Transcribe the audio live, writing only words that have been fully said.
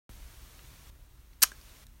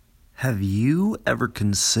Have you ever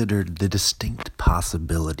considered the distinct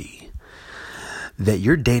possibility that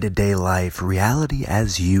your day-to-day life, reality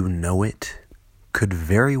as you know it, could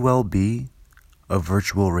very well be a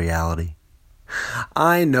virtual reality?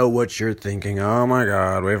 I know what you're thinking. Oh my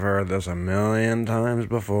God, we've heard this a million times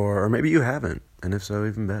before. Or maybe you haven't, and if so,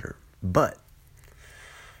 even better. But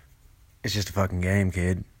it's just a fucking game,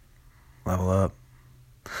 kid. Level up.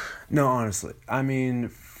 No, honestly,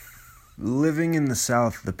 living in the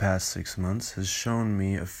South the past 6 months has shown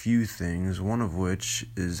me a few things, one of which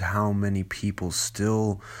is how many people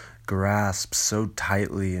still grasp so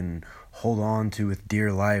tightly and hold on to with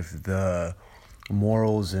dear life the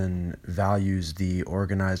morals and values the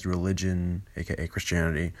organized religion, aka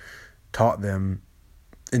Christianity, taught them,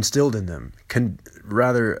 instilled in them,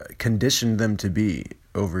 conditioned them to be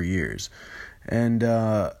over years. And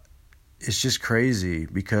it's just crazy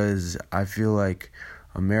because I feel like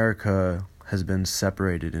America has been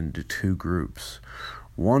separated into two groups.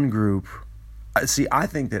 One group, I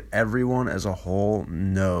think that everyone as a whole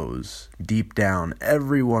knows, deep down,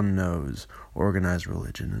 everyone knows organized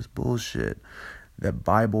religion is bullshit. That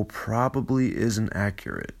Bible probably isn't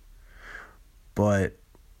accurate. But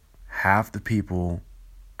half the people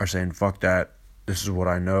are saying, fuck that, this is what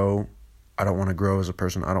I know. I don't want to grow as a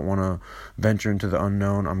person. I don't want to venture into the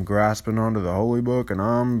unknown. I'm grasping onto the holy book and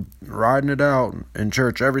I'm riding it out in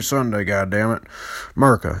church every Sunday, goddammit.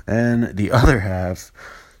 America. And the other half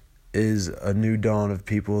is a new dawn of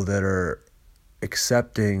people that are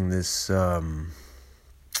accepting this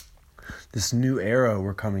this new era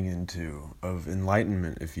we're coming into of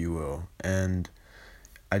enlightenment, if you will. And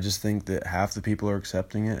I just think that half the people are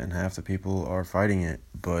accepting it and half the people are fighting it.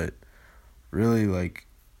 But really, like,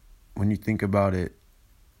 when you think about it,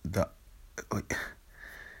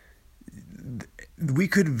 we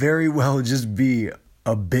could very well just be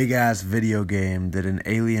a big-ass video game that an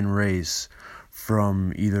alien race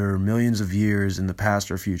from either millions of years in the past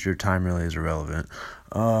or future, time really is irrelevant,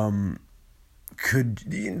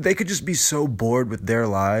 they could just be so bored with their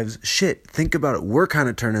lives. Shit, think about it. We're kind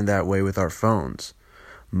of turning that way with our phones.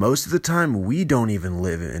 Most of the time, we don't even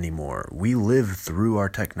live anymore. We live through our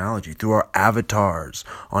technology, through our avatars,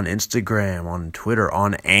 on Instagram, on Twitter,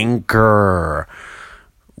 on Anchor.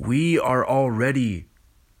 We are already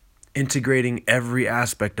integrating every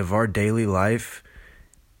aspect of our daily life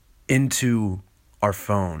into our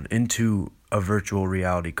phone, into a virtual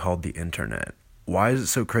reality called the internet. Why is it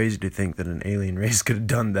so crazy to think that an alien race could have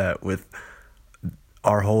done that with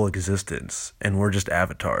our whole existence, and we're just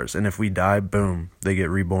avatars, and if we die, boom, they get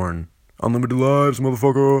reborn. Unlimited lives,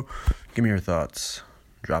 motherfucker. Give me your thoughts.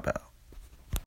 Drop out.